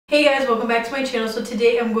Hey guys, welcome back to my channel. So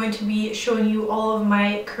today I'm going to be showing you all of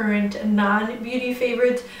my current non-beauty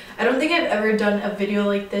favorites. I don't think I've ever done a video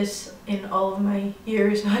like this in all of my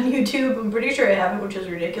years on YouTube. I'm pretty sure I haven't, which is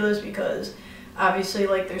ridiculous because obviously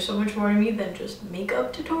like there's so much more to me than just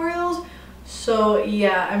makeup tutorials. So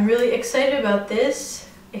yeah, I'm really excited about this.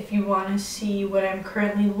 If you want to see what I'm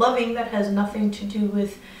currently loving that has nothing to do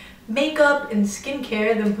with makeup and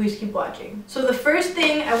skincare, then please keep watching. So the first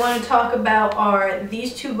thing I want to talk about are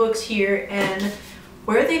these two books here and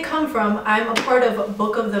where they come from. I'm a part of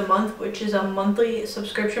Book of the Month, which is a monthly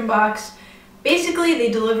subscription box. Basically,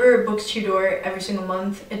 they deliver books to your door every single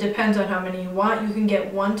month. It depends on how many you want. You can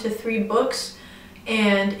get 1 to 3 books,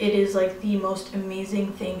 and it is like the most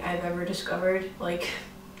amazing thing I've ever discovered. Like,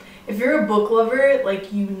 if you're a book lover,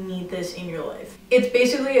 like, you need this in your life. It's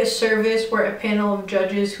basically a service where a panel of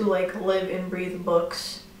judges who like live and breathe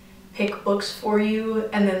books pick books for you,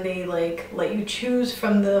 and then they like let you choose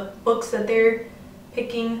from the books that they're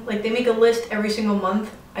picking. Like, they make a list every single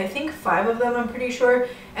month. I think 5 of them, I'm pretty sure,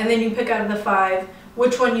 and then you pick out of the 5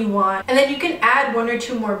 which one you want, and then you can add 1 or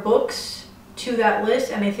 2 more books to that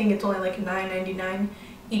list, and I think it's only like $9.99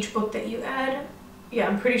 each book that you add. Yeah,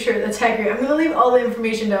 I'm pretty sure that's accurate. I'm gonna leave all the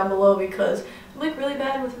information down below because I'm like really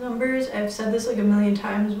bad with numbers. I've said this like a million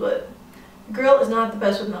times, but girl is not the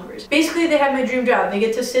best with numbers. Basically, they have my dream job. They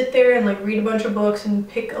get to sit there and like read a bunch of books and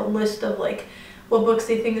pick a list of like what books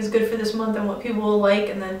they think is good for this month and what people will like,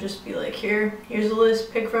 and then just be like, here's a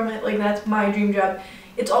list, pick from it. Like, that's my dream job.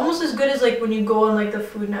 It's almost as good as like when you go on like the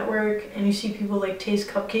Food Network and you see people like taste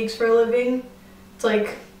cupcakes for a living. It's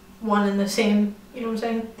like one and the same, you know what I'm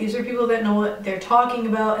saying? These are people that know what they're talking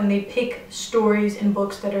about, and they pick stories in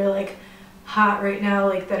books that are like hot right now,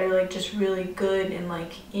 like that are like just really good and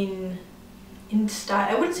like in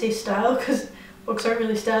style. I wouldn't say style because books aren't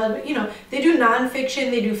really styled, but you know, they do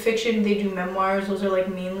nonfiction, they do fiction, they do memoirs. Those are like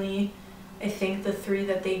mainly, I think, the 3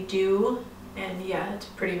 that they do. And yeah, it's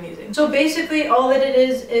pretty amazing. So basically all that it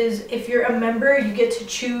is if you're a member, you get to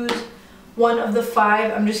choose one of the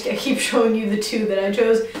 5. I keep showing you the 2 that I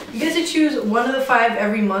chose. You get to choose one of the 5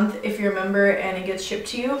 every month if you're a member, and it gets shipped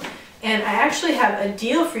to you. And I actually have a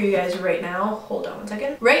deal for you guys right now. Hold on one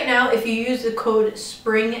second. Right now, if you use the code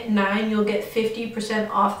SPRING9, you'll get 50%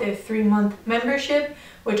 off their 3-month membership,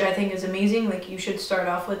 which I think is amazing. Like, you should start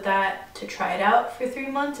off with that to try it out for 3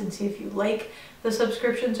 months and see if you like the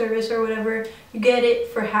subscription service or whatever. You get it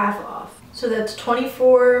for half off. So that's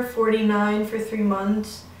 $24.49 for 3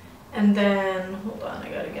 months. And then, hold on, I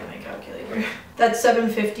gotta get my calculator. That's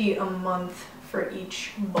 $7.50 a month for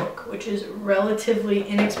each book, which is relatively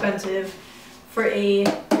inexpensive for a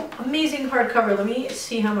amazing hardcover. Let me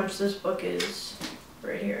see how much this book is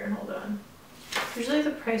right here. Hold on. Usually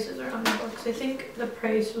the prices are on the books. I think the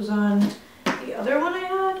price was on the other one I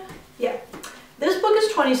had. Yeah. This book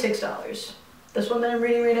is $26. This one that I'm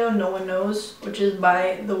reading right now, No One Knows, which is,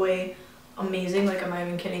 by the way, amazing. Like, I'm not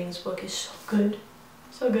even kidding. This book is so good.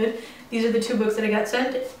 So good. These are the 2 books that I got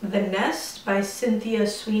sent. The Nest by Cynthia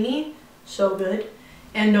Sweeney. So good.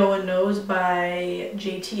 And No One Knows by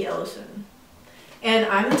J.T. Ellison. And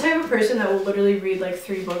I'm the type of person that will literally read like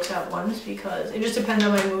 3 books at once because it just depends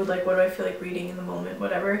on my mood. Like, what do I feel like reading in the moment,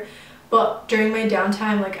 whatever. But during my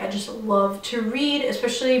downtime, like, I just love to read,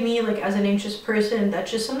 especially me, like, as an anxious person.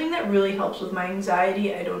 That's just something that really helps with my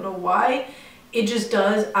anxiety. I don't know why. It just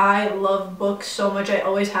does. I love books so much. I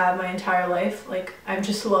always have my entire life. Like, I've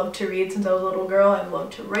just loved to read since I was a little girl. I've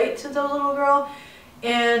loved to write since I was a little girl.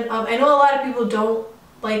 And I know a lot of people don't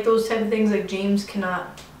like those type of things. Like, James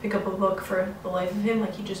cannot pick up a book for the life of him.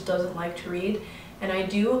 Like, he just doesn't like to read. And I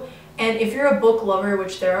do. And if you're a book lover,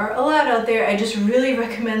 which there are a lot out there, I just really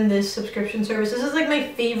recommend this subscription service. This is like my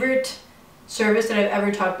favorite service that I've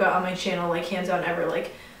ever talked about on my channel, like hands down ever.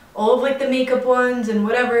 Like, all of like the makeup ones and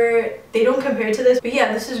whatever, they don't compare to this. But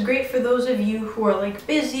yeah, this is great for those of you who are like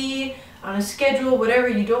busy, on a schedule, whatever.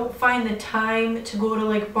 You don't find the time to go to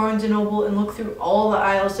like Barnes & Noble and look through all the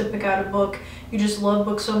aisles to pick out a book. You just love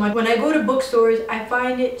books so much. When I go to bookstores, I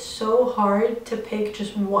find it so hard to pick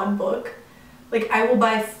just one book. Like, I will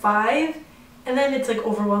buy 5 and then it's like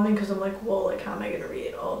overwhelming because I'm like, whoa, like, how am I gonna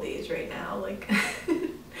read all these right now? Like,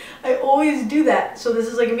 I always do that. So this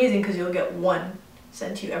is like amazing because you'll get 1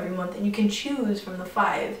 sent to you every month and you can choose from the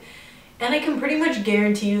 5. And I can pretty much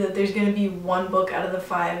guarantee you that there's going to be 1 book out of the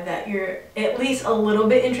 5 that you're at least a little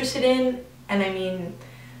bit interested in. And I mean,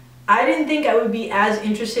 I didn't think I would be as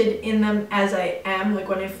interested in them as I am, like,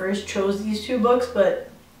 when I first chose these 2 books, but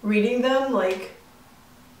reading them, like,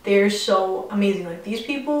 they're so amazing. Like, these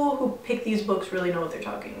people who pick these books really know what they're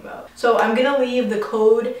talking about. So I'm going to leave the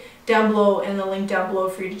code down below and the link down below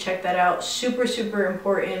for you to check that out. Super, super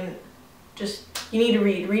important. Just You need to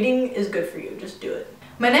read. Reading is good for you. Just do it.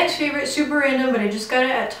 My next favorite, super random, but I just got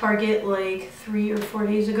it at Target like 3 or 4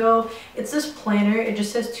 days ago. It's this planner. It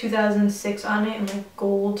just says 2006 on it in like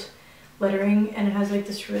gold lettering, and it has like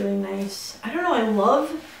this really nice, I don't know, I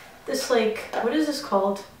love this, like, what is this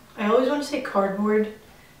called? I always want to say cardboard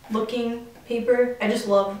looking paper. I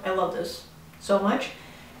love this so much.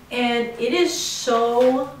 And it is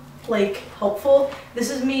so like helpful.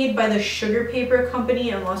 This is made by the Sugar Paper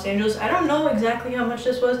Company in Los Angeles. I don't know exactly how much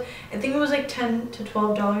this was. I think it was like $10 to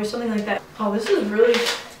 $12, something like that. Oh, this is really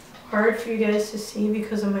hard for you guys to see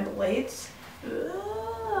because of my lights.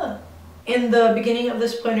 Ugh. In the beginning of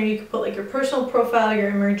this planner, you can put like your personal profile,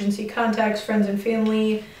 your emergency contacts, friends and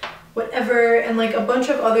family, whatever, and like a bunch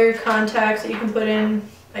of other contacts that you can put in.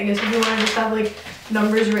 I guess if you want to just have like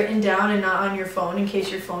numbers written down and not on your phone in case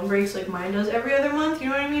your phone breaks like mine does every other month, you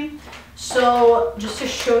know what I mean? So just to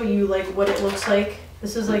show you like what it looks like,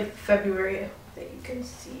 this is like February. I hope that you can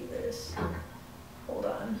see this. Hold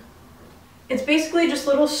on. It's basically just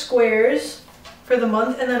little squares for the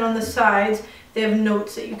month, and then on the sides they have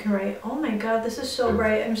notes that you can write. Oh my god, this is so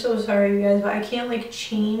bright. I'm so sorry, you guys, but I can't like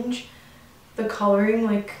change the coloring,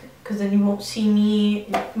 like, because then you won't see me.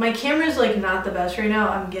 My camera's like not the best right now.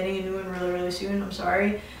 I'm getting a new one really soon. I'm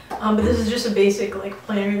sorry. But this is just a basic like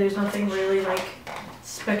planner. There's nothing really like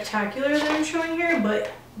spectacular that I'm showing here,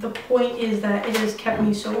 but the point is that it has kept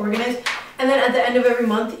me so organized. And then at the end of every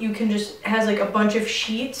month, you can just, it has like a bunch of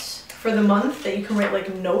sheets for the month that you can write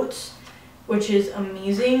like notes, which is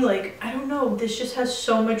amazing. Like, I don't know, this just has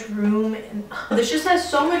so much room, and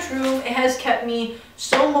it has kept me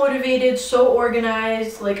so motivated, so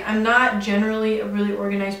organized. Like, I'm not generally a really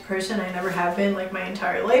organized person. I never have been like my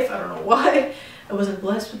entire life. I don't know why. I wasn't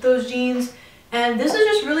blessed with those genes, and this is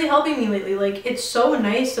just really helping me lately. Like, it's so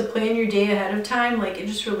nice to plan your day ahead of time. Like, it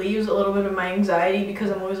just relieves a little bit of my anxiety because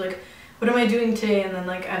I'm always like, what am I doing today? And then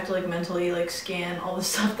like I have to like mentally like scan all the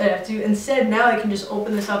stuff that I have to do. Instead, now I can just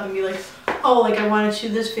open this up and be like, oh, like I wanted to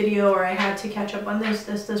do this video, or I had to catch up on this,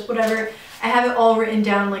 whatever. I have it all written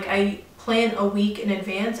down. Like, I plan a week in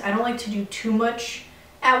advance. I don't like to do too much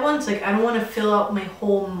at once. Like, I don't want to fill out my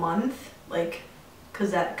whole month, like,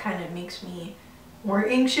 because that kind of makes me more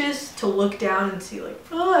anxious to look down and see like,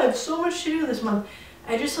 oh, I have so much to do this month.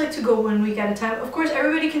 I just like to go 1 week at a time. Of course,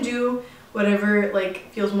 everybody can do whatever like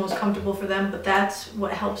feels most comfortable for them, but that's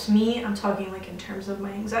what helps me. I'm talking like in terms of my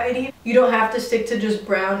anxiety. You don't have to stick to just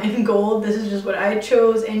brown and gold. This is just what I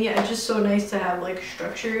chose, and yeah, it's just so nice to have like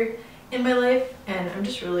structure in my life, and I'm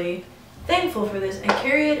just really thankful for this. I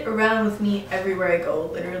carry it around with me everywhere I go.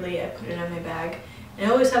 Literally, I put it in my bag, and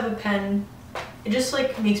I always have a pen. It just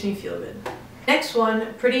like makes me feel good. Next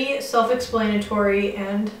one, pretty self-explanatory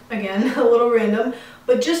and again a little random,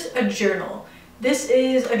 but just a journal. This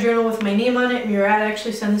is a journal with my name on it. Murad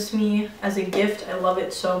actually sent this to me as a gift. I love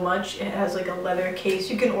it so much. It has like a leather case.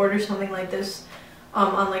 You can order something like this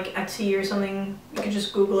on like Etsy or something. You can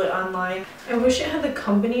just Google it online. I wish it had the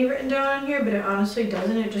company written down on here, but it honestly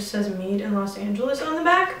doesn't. It just says made in Los Angeles on the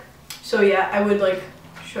back. So yeah, I would like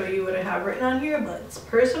show you what I have written on here, but it's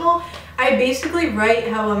personal. I basically write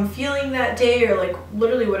how I'm feeling that day, or like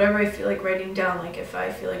literally whatever I feel like writing down. Like if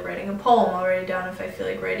I feel like writing a poem, I'll write it down. If I feel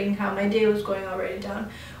like writing how my day was going, I'll write it down.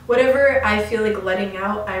 Whatever I feel like letting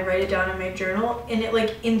out, I write it down in my journal, and it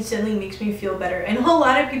like instantly makes me feel better. I know a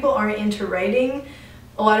lot of people aren't into writing.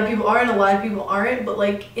 A lot of people are and a lot of people aren't, but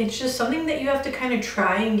like it's just something that you have to kind of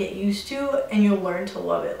try and get used to, and you'll learn to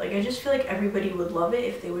love it. Like I just feel like everybody would love it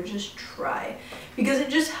if they would just try, because it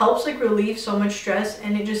just helps like relieve so much stress,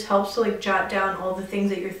 and it just helps to like jot down all the things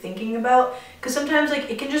that you're thinking about, because sometimes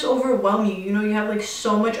like it can just overwhelm you. You know, you have like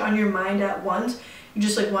so much on your mind at once. You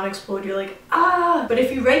just like want to explode. You're like, ah. But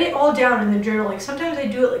if you write it all down in the journal, like sometimes I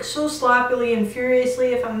do it like so sloppily and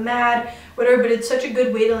furiously if I'm mad, whatever, but it's such a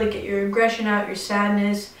good way to like get your aggression out, your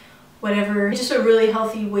sadness, whatever. It's just a really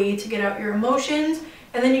healthy way to get out your emotions,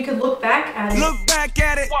 and then you can look back at it. Look back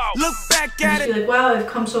at it. Wow. Look back at it. Be like, wow, I've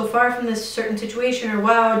come so far from this certain situation, or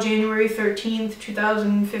wow, January 13th,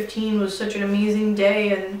 2015 was such an amazing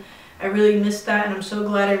day, and I really missed that, and I'm so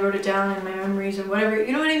glad I wrote it down in my memories and whatever.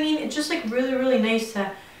 You know what I mean? It's just like really nice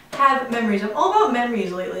to have memories. I'm all about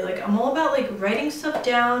memories lately. Like I'm all about like writing stuff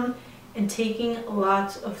down and taking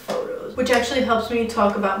lots of photos, which actually helps me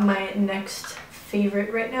talk about my next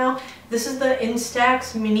favorite right now. This is the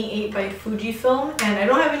Instax Mini 8 by Fujifilm, and I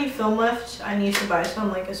don't have any film left. I need to buy some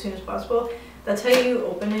like as soon as possible. That's how you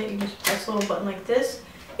open it. You just press a little button like this.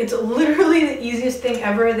 It's literally the easiest thing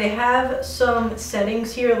ever. They have some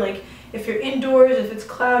settings here, like if you're indoors, if it's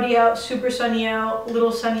cloudy out, super sunny out,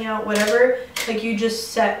 little sunny out, whatever, like you just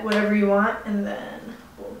set whatever you want, and then,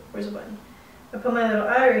 where's the button? I put my little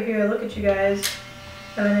eye right here, look at you guys.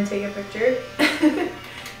 and then I take a picture.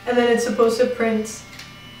 And then it's supposed to print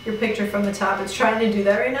your picture from the top. It's trying to do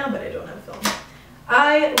that right now, but I don't have film.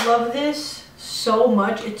 I love this so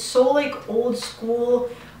much. It's so like old school,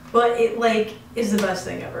 but it like is the best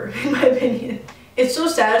thing ever in my opinion. It's so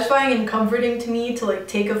satisfying and comforting to me to like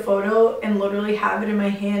take a photo and literally have it in my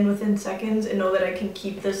hand within seconds and know that I can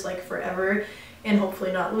keep this like forever and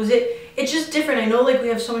hopefully not lose it. It's just different. I know like we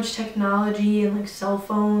have so much technology and like cell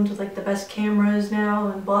phones with like the best cameras now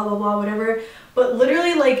and blah blah blah whatever, but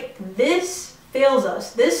literally like this fails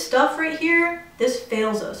us. This stuff right here, this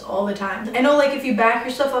fails us all the time. I know like if you back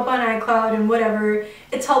your stuff up on iCloud and whatever,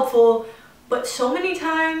 it's helpful, but so many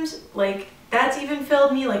times like that's even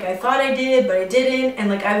failed me. Like I thought I did, but I didn't, and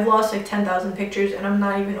like I've lost like 10,000 pictures, and I'm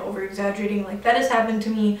not even over exaggerating. Like that has happened to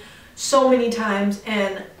me so many times,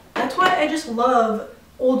 and that's why I just love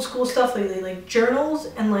old school stuff lately, like journals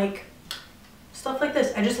and like stuff like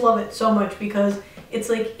this. I just love it so much because it's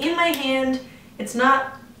like in my hand. It's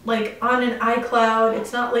not like on an iCloud.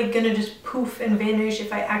 It's not like gonna just poof and vanish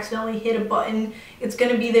if I accidentally hit a button. It's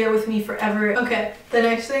gonna be there with me forever. Okay, the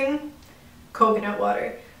next thing, coconut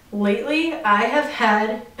water. Lately, I have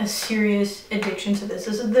had a serious addiction to this.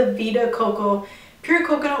 This is the VitaCoco pure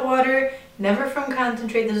coconut water, never from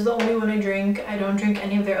concentrate. This is the only one I drink. I don't drink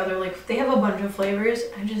any of their other, like, they have a bunch of flavors.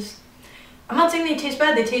 I'm not saying they taste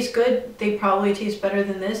bad. They taste good. They probably taste better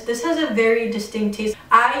than this. This has a very distinct taste.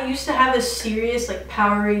 I used to have a serious, like,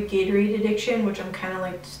 Powerade Gatorade addiction, which I'm kind of,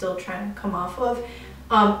 like, still trying to come off of.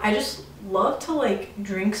 I just love to like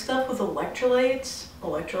drink stuff with electrolytes.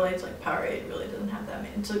 Electrolytes, like Powerade really doesn't have that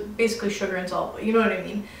many. It's like basically sugar and salt, but you know what I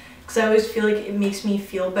mean. Because I always feel like it makes me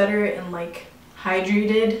feel better and like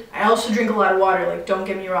hydrated. I also drink a lot of water, like don't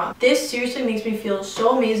get me wrong. This seriously makes me feel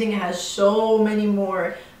so amazing. It has so many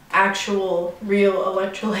more actual real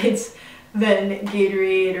electrolytes than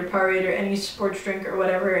Gatorade or Powerade or any sports drink or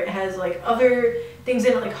whatever. It has like other things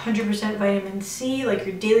in it, like 100% vitamin C, like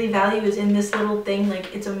your daily value is in this little thing.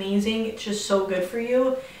 Like it's amazing. It's just so good for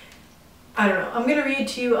you. I don't know. I'm gonna read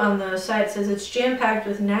to you on the side. It says it's jam-packed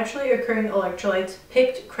with naturally occurring electrolytes,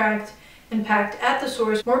 picked, cracked, and packed at the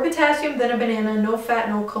source. More potassium than a banana, no fat,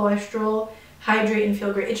 no cholesterol. Hydrate and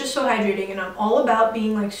feel great. It's just so hydrating, and I'm all about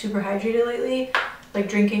being like super hydrated lately, like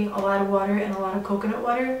drinking a lot of water and a lot of coconut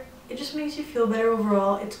water. It just makes you feel better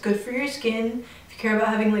overall. It's good for your skin. If you care about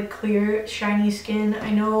having like clear, shiny skin.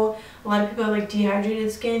 I know a lot of people have like dehydrated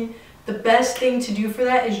skin. The best thing to do for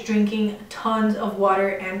that is drinking tons of water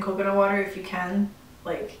and coconut water if you can.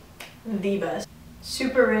 Like, the best.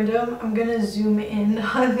 Super random. I'm gonna zoom in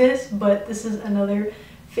on this, but this is another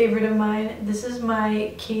favorite of mine. This is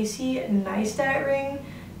my Casey Neistat ring.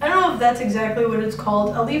 I don't know if that's exactly what it's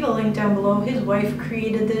called. I'll leave a link down below. His wife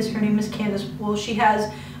created this. Her name is Candace Poole. She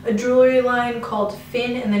has a jewelry line called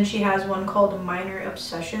Finn, and then she has one called Minor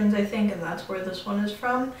Obsessions, I think, and that's where this one is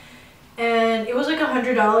from. And it was like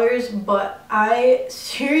 $100, but I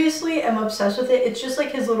seriously am obsessed with it. It's just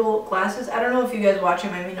like his little glasses. I don't know if you guys watch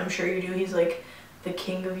him. I mean, I'm sure you do. He's like the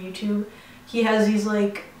king of YouTube. He has these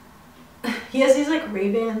like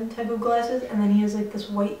Ray-Ban type of glasses, and then he has like this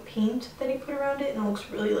white paint that he put around it, and it looks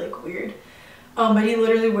really like weird. But he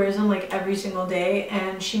literally wears them like every single day,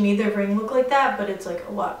 and she made their ring look like that, but it's like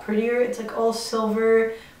a lot prettier. It's like all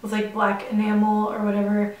silver with like black enamel or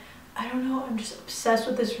whatever. I don't know, I'm just obsessed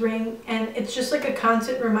with this ring, and it's just like a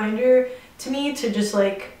constant reminder to me to just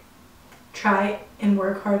like try and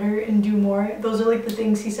work harder and do more. Those are like the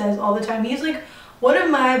things he says all the time. He's like one of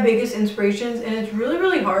my biggest inspirations, and it's really,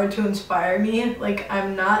 really hard to inspire me. Like,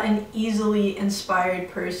 I'm not an easily inspired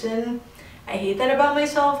person. I hate that about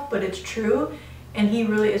myself, but it's true, and he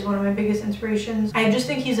really is one of my biggest inspirations. I just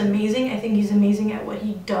think he's amazing. I think he's amazing at what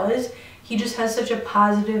he does. He just has such a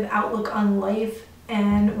positive outlook on life,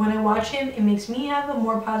 and when I watch him, it makes me have a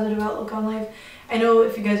more positive outlook on life. I know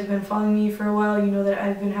if you guys have been following me for a while, you know that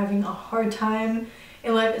I've been having a hard time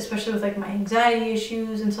in life, especially with like my anxiety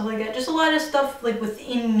issues and stuff like that. Just a lot of stuff like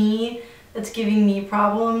within me that's giving me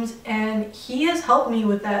problems, and he has helped me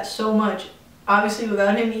with that so much, obviously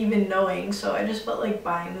without him even knowing. So I just felt like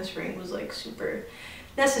buying this ring was like super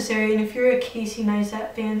necessary. And if you're a Casey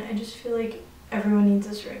Neistat fan, I just feel like everyone needs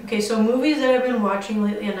this ring. Okay, so movies that I've been watching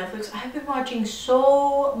lately on Netflix. I've been watching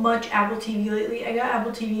so much Apple TV lately. I got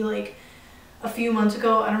Apple TV like a few months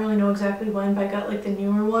ago. I don't really know exactly when, but I got like the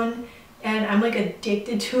newer one, and I'm like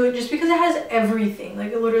addicted to it just because it has everything.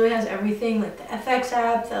 Like it literally has everything, like the FX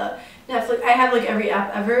app, the Netflix. I have like every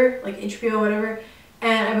app ever, like HBO, whatever.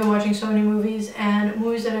 And I've been watching so many movies, and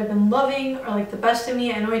movies that I've been loving are like The Best of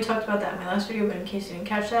Me. I know I talked about that in my last video, but in case you didn't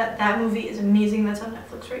catch that, that movie is amazing. That's on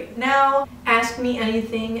Netflix right now. Ask Me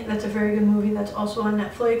Anything. That's a very good movie. That's also on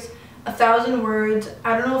Netflix. 1,000 Words.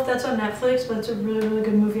 I don't know if that's on Netflix, but it's a really, really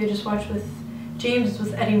good movie I just watched with James. It's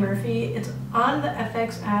with Eddie Murphy. It's on the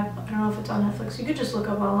FX app. I don't know if it's on Netflix. You could just look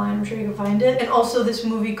up online. I'm sure you can find it. And also this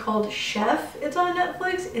movie called Chef. It's on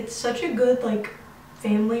Netflix. It's such a good, like,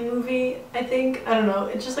 family movie, I think. I don't know.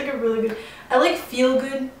 It's just like a really good... I like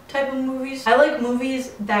feel-good type of movies. I like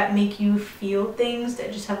movies that make you feel things,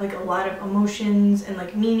 that just have like a lot of emotions and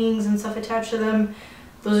like meanings and stuff attached to them.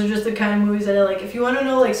 Those are just the kind of movies that I like. If you want to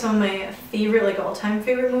know like some of my favorite, like all-time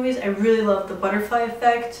favorite movies, I really love The Butterfly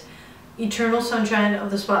Effect, Eternal Sunshine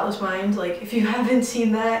of the Spotless Mind. Like, if you haven't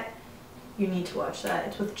seen that, you need to watch that.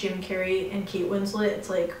 It's with Jim Carrey and Kate Winslet. It's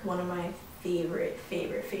like one of my favorite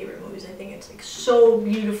movies. I think it's like so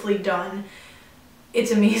beautifully done.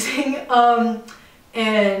 It's amazing.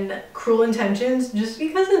 And Cruel Intentions, just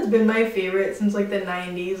because it's been my favorite since like the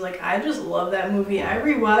 90s. Like, I just love that movie. I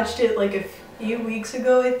rewatched it like a few weeks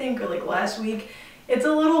ago, I think, or like last week. It's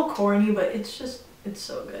a little corny, but it's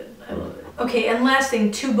so good. I love it. Okay, and last thing,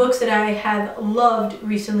 2 books that I have loved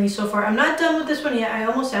recently so far. I'm not done with this one yet. I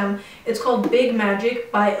almost am. It's called Big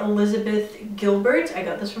Magic by Elizabeth Gilbert. I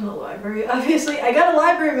got this from the library, obviously. I got a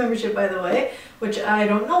library membership, by the way, which I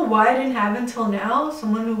don't know why I didn't have until now.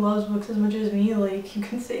 Someone who loves books as much as me, like, you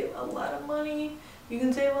can save a lot of money. You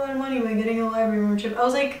can save a lot of money by getting a library membership. I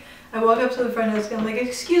was like, I walk up to the front desk and I'm like,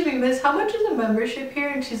 excuse me, miss, how much is a membership here?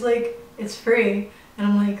 And she's like, it's free. And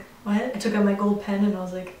I'm like, what? I took out my gold pen and I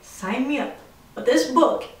was like, sign me up. But this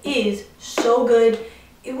book is so good.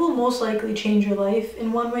 It will most likely change your life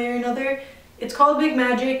in one way or another. It's called Big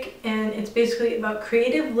Magic, and it's basically about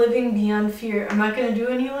creative living beyond fear. I'm not going to do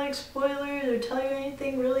any like spoilers or tell you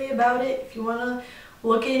anything really about it. If you want to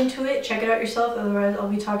look into it, check it out yourself. Otherwise, I'll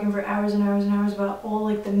be talking for hours and hours and hours about all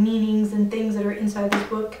like the meanings and things that are inside this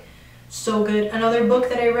book. So good. Another book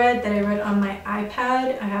that I read on my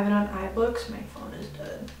iPad. I have it on iBooks. My phone is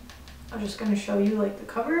dead. I'm just going to show you like the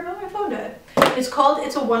cover, but my phone died. It's called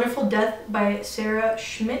It's a Wonderful Death by Sarah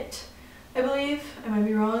Schmidt, I believe. I might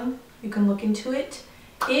be wrong. You can look into it.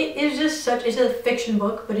 It is just it's a fiction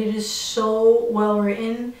book, but it is so well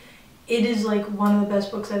written. It is like one of the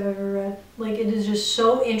best books I've ever read. Like, it is just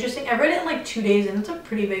so interesting. I read it in like 2 days, and it's a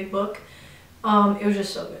pretty big book. It was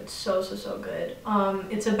just so good. So good.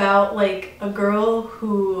 It's about like a girl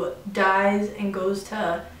who dies and goes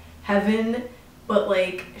to heaven, but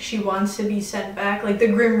like she wants to be sent back. Like, the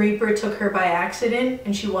Grim Reaper took her by accident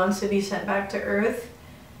and she wants to be sent back to Earth.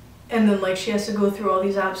 And then like she has to go through all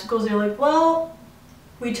these obstacles. They're like, well,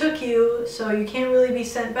 we took you, so you can't really be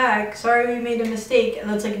sent back. Sorry, we made a mistake. And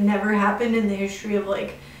that's like never happened in the history of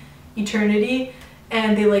like eternity.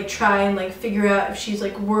 And they like try and like figure out if she's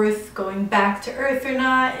like worth going back to Earth or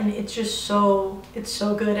not. And it's just it's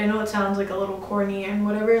so good. I know it sounds like a little corny and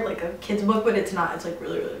whatever, like a kid's book, but it's not. It's like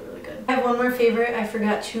really good. I have one more favorite I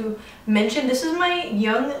forgot to mention. This is my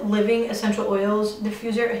Young Living Essential Oils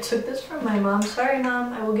diffuser. I took this from my mom. Sorry,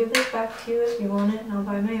 Mom. I will give this back to you if you want it, and I'll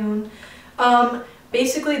buy my own.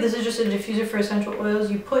 Basically, this is just a diffuser for essential oils.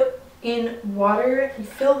 You put in water, you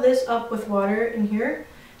fill this up with water in here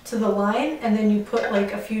to the line, and then you put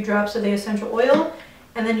like a few drops of the essential oil,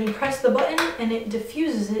 and then you press the button and it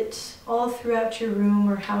diffuses it all throughout your room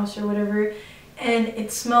or house or whatever. And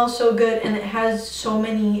it smells so good, and it has so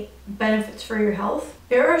many benefits for your health.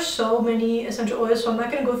 There are so many essential oils, so I'm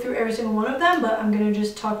not going to go through every single one of them, but I'm going to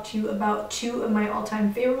just talk to you about 2 of my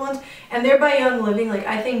all-time favorite ones. And they're by Young Living. Like,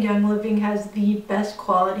 I think Young Living has the best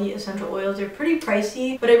quality essential oils. They're pretty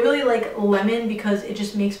pricey, but I really like lemon because it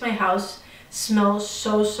just makes my house smell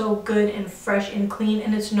so good and fresh and clean.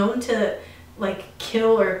 And it's known to like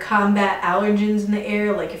kill or combat allergens in the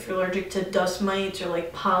air, like if you're allergic to dust mites or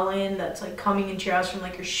like pollen that's like coming into your house from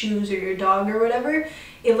like your shoes or your dog or whatever.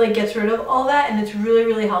 It like gets rid of all that, and it's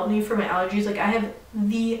really helped me for my allergies. Like, I have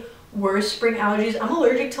the worst spring allergies. I'm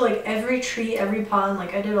allergic to like every tree, every pollen.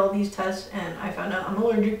 Like, I did all these tests and I found out I'm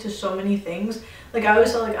allergic to so many things. Like, I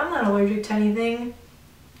always thought like I'm not allergic to anything.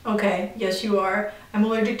 Okay, yes you are. I'm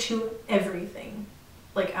allergic to everything,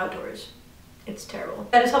 like outdoors. It's terrible.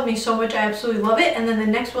 That has helped me so much. I absolutely love it. And then the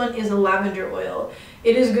next one is a lavender oil.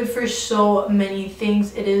 It is good for so many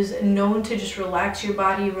things. It is known to just relax your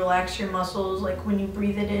body, relax your muscles. Like, when you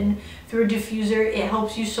breathe it in through a diffuser, it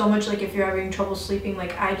helps you so much. Like, if you're having trouble sleeping,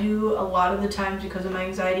 like I do a lot of the times because of my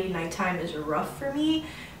anxiety, nighttime is rough for me.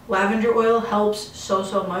 Lavender oil helps so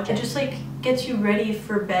much. It just like gets you ready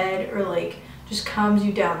for bed, or like just calms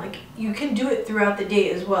you down. Like, you can do it throughout the day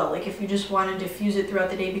as well. Like, if you just want to diffuse it throughout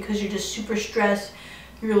the day because you're just super stressed,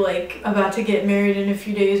 you're like about to get married in a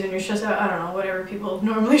few days and you're stressed out, I don't know, whatever people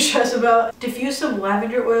normally stress about. Diffuse some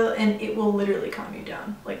lavender oil and it will literally calm you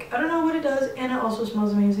down. Like, I don't know what it does, and it also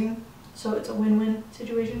smells amazing. so it's a win-win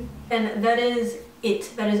situation. And that is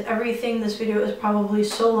it. That is everything. This video is probably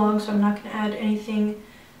so long, so I'm not going to add anything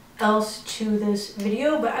else to this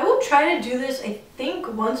video, but I will try to do this, I think,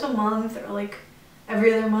 once a month or like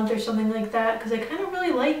every other month or something like that, because I kind of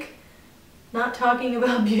really like not talking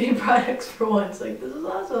about beauty products for once. Like, this is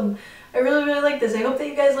awesome. I really like this. I hope that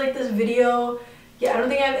you guys like this video. Yeah, I don't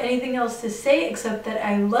think I have anything else to say except that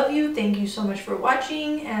I love you. Thank you so much for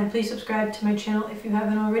watching, and please subscribe to my channel if you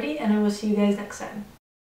haven't already, and I will see you guys next time.